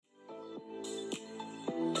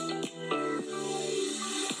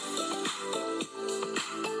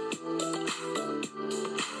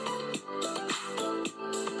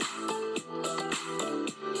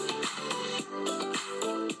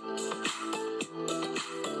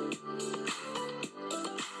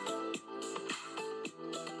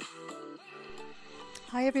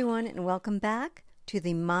Hi, everyone, and welcome back to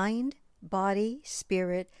the Mind, Body,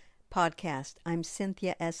 Spirit podcast. I'm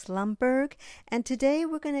Cynthia S. Lumberg, and today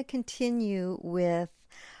we're going to continue with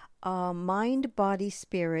Mind, Body,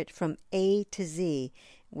 Spirit from A to Z.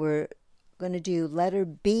 We're going to do letter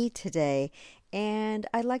B today, and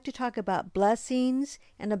I'd like to talk about blessings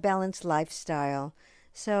and a balanced lifestyle.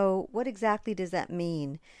 So, what exactly does that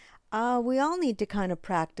mean? We all need to kind of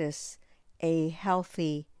practice a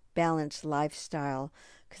healthy, balanced lifestyle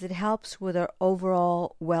because it helps with our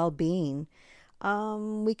overall well-being.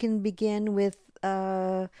 We can begin with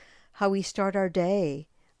how we start our day.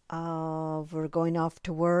 If we're going off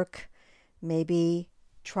to work, maybe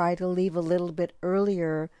try to leave a little bit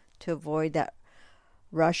earlier to avoid that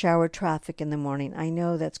rush hour traffic in the morning. I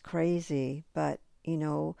know that's crazy, but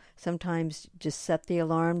sometimes just set the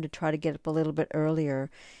alarm to try to get up a little bit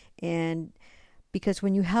earlier. And because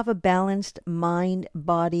when you have a balanced mind,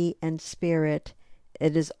 body, and spirit,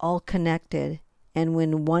 it is all connected. And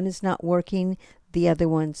when one is not working, the other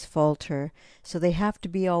ones falter. So they have to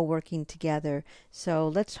be all working together. So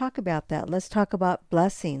let's talk about that. Let's talk about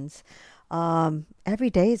blessings. Every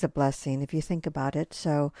day is a blessing if you think about it.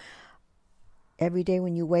 So every day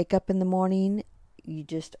when you wake up in the morning, you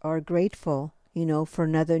just are grateful, for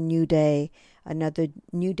another new day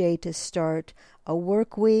to start a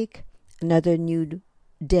work week, another new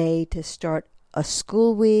day to start a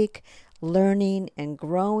school week, learning and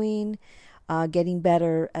growing, getting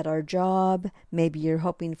better at our job. Maybe you're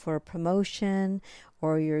hoping for a promotion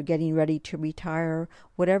or you're getting ready to retire,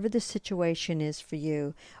 whatever the situation is for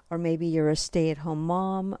you. Or maybe you're a stay-at-home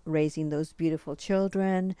mom raising those beautiful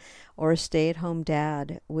children, or a stay-at-home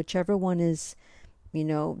dad, whichever one is,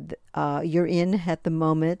 you're in at the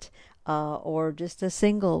moment. Or just a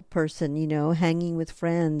single person, hanging with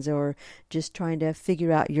friends or just trying to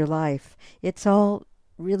figure out your life. It's all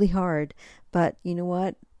really hard, but you know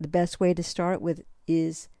what? The best way to start with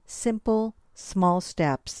is simple, small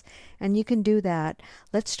steps, and you can do that.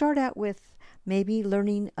 Let's start out with maybe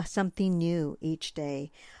learning something new each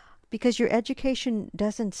day, because your education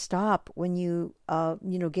doesn't stop when you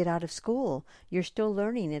get out of school. You're still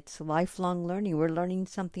learning. It's lifelong learning. We're learning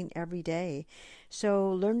something every day.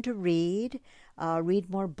 So learn to read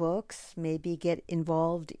more books, maybe get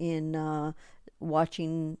involved in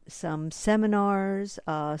watching some seminars,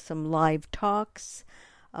 some live talks,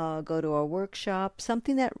 go to a workshop,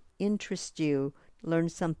 something that interests you, learn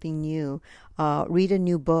something new, read a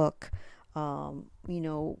new book,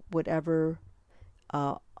 whatever,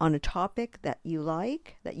 on a topic that you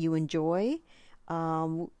like, that you enjoy.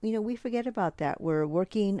 We forget about that. We're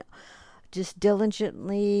working just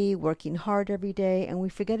diligently, working hard every day, and we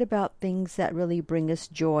forget about things that really bring us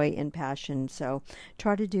joy and passion. So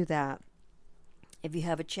try to do that. If you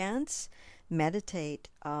have a chance, meditate.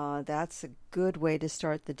 That's a good way to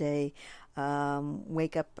start the day.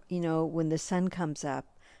 Wake up, when the sun comes up,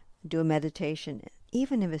 do a meditation.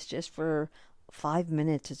 Even if it's just for 5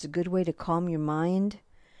 minutes, it's a good way to calm your mind,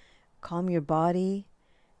 calm your body,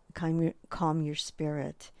 calm your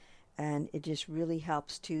spirit. And it just really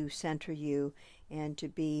helps to center you and to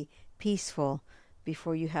be peaceful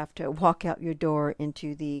before you have to walk out your door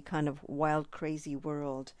into the kind of wild, crazy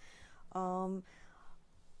world.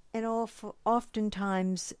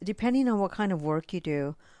 Oftentimes, depending on what kind of work you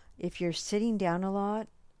do, if you're sitting down a lot,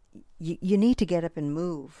 you need to get up and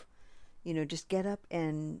move. Just get up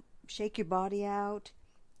and shake your body out.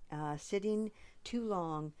 Sitting too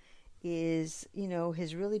long has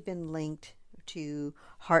really been linked to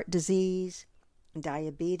heart disease,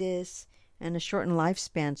 diabetes, and a shortened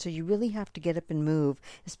lifespan. So you really have to get up and move,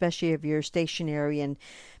 especially if you're stationary and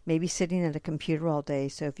maybe sitting at a computer all day.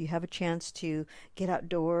 So if you have a chance to get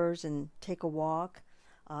outdoors and take a walk,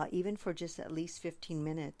 even for just at least 15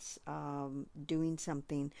 minutes, doing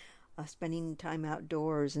something, spending time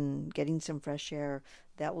outdoors and getting some fresh air,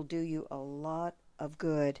 that will do you a lot of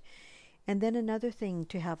good. And then another thing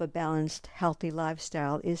to have a balanced, healthy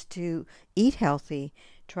lifestyle is to eat healthy.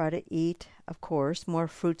 Try to eat, of course, more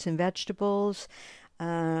fruits and vegetables,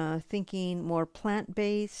 thinking more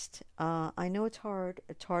plant-based. I know it's hard.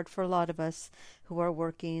 It's hard for a lot of us who are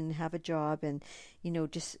working, have a job, and,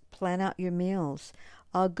 just plan out your meals.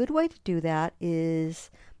 A good way to do that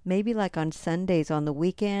is maybe like on Sundays, on the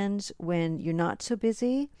weekends, when you're not so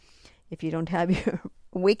busy. If you don't have your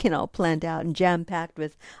weekend all planned out and jam-packed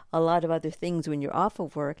with a lot of other things when you're off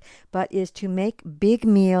of work, but is to make big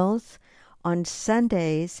meals on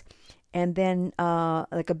Sundays, and then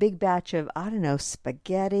like a big batch of,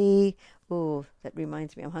 spaghetti. Oh, that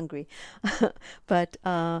reminds me, I'm hungry. But,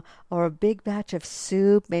 or a big batch of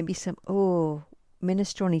soup, maybe some,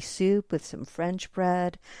 minestrone soup with some French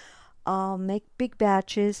bread. make big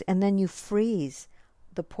batches, and then you freeze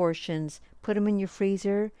the portions, put them in your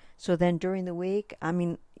freezer. So then during the week, I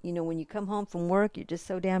mean, when you come home from work, you're just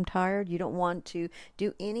so damn tired, you don't want to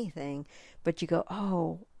do anything, but you go,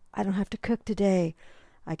 oh, I don't have to cook today.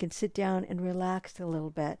 I can sit down and relax a little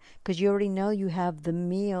bit because you already know you have the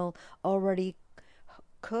meal already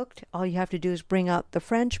cooked. All you have to do is bring out the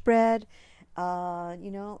French bread,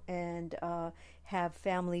 and have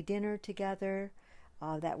family dinner together.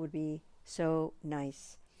 That would be so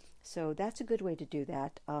nice. So that's a good way to do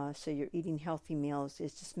that. So you're eating healthy meals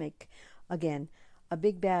is just make, again, a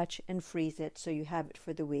big batch and freeze it so you have it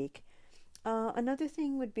for the week. Another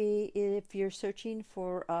thing would be if you're searching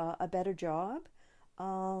for a better job,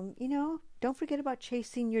 don't forget about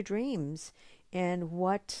chasing your dreams and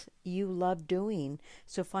what you love doing.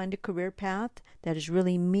 So find a career path that is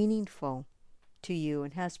really meaningful to you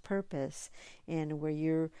and has purpose, and where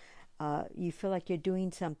you feel like you're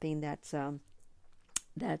doing something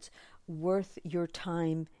that's worth your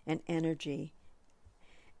time and energy.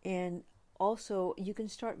 And also, you can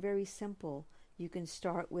start very simple. You can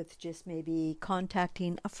start with just maybe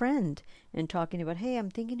contacting a friend and talking about, hey, I'm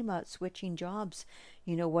thinking about switching jobs.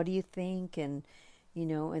 What do you think? And,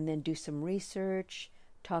 and then do some research,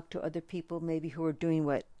 talk to other people maybe who are doing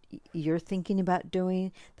what you're thinking about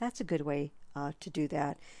doing. That's a good way to do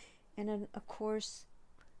that. And then, of course,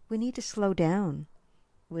 we need to slow down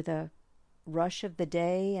with a rush of the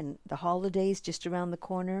day and the holidays just around the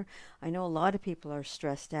corner. I know a lot of people are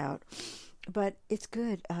stressed out. But it's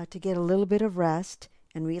good to get a little bit of rest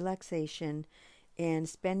and relaxation and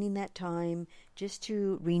spending that time just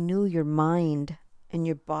to renew your mind and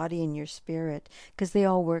your body and your spirit, because they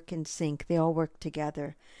all work in sync. They all work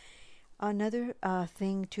together. Another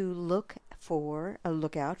thing to look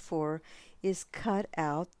out for is cut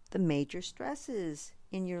out the major stresses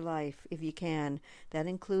in your life if you can. That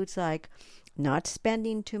includes like not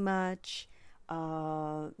spending too much,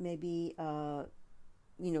 maybe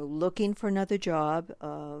looking for another job,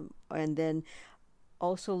 and then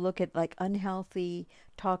also look at like unhealthy,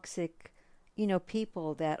 toxic,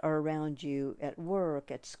 people that are around you at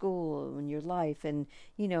work, at school, in your life, and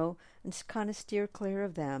and kind of steer clear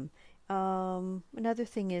of them. Another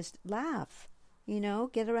thing is laugh.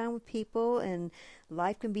 Get around with people, and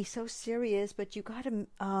life can be so serious, but you got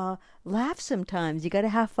to laugh sometimes. You got to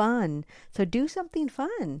have fun. So do something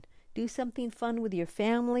fun. Do something fun with your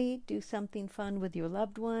family. Do something fun with your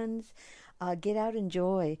loved ones. Get out,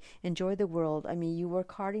 enjoy the world. I mean, you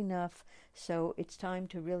work hard enough, so it's time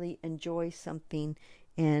to really enjoy something.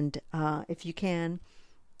 And if you can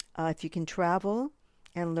travel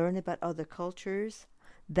and learn about other cultures,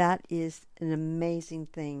 that is an amazing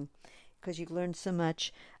thing, because you learn so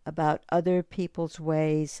much about other people's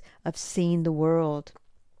ways of seeing the world,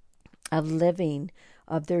 of living,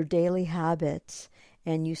 of their daily habits.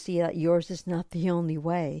 And you see that yours is not the only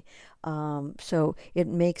way. So it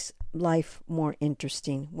makes life more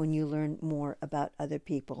interesting when you learn more about other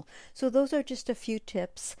people. So those are just a few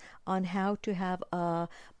tips on how to have a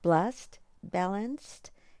blessed, balanced,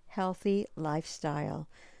 healthy lifestyle.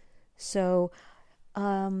 So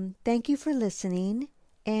thank you for listening.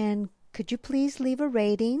 And could you please leave a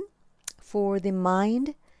rating for the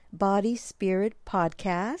Mind, Body, Spirit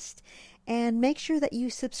podcast? And make sure that you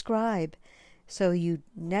subscribe so you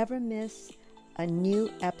never miss a new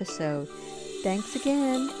episode. Thanks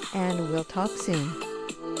again, and we'll talk soon.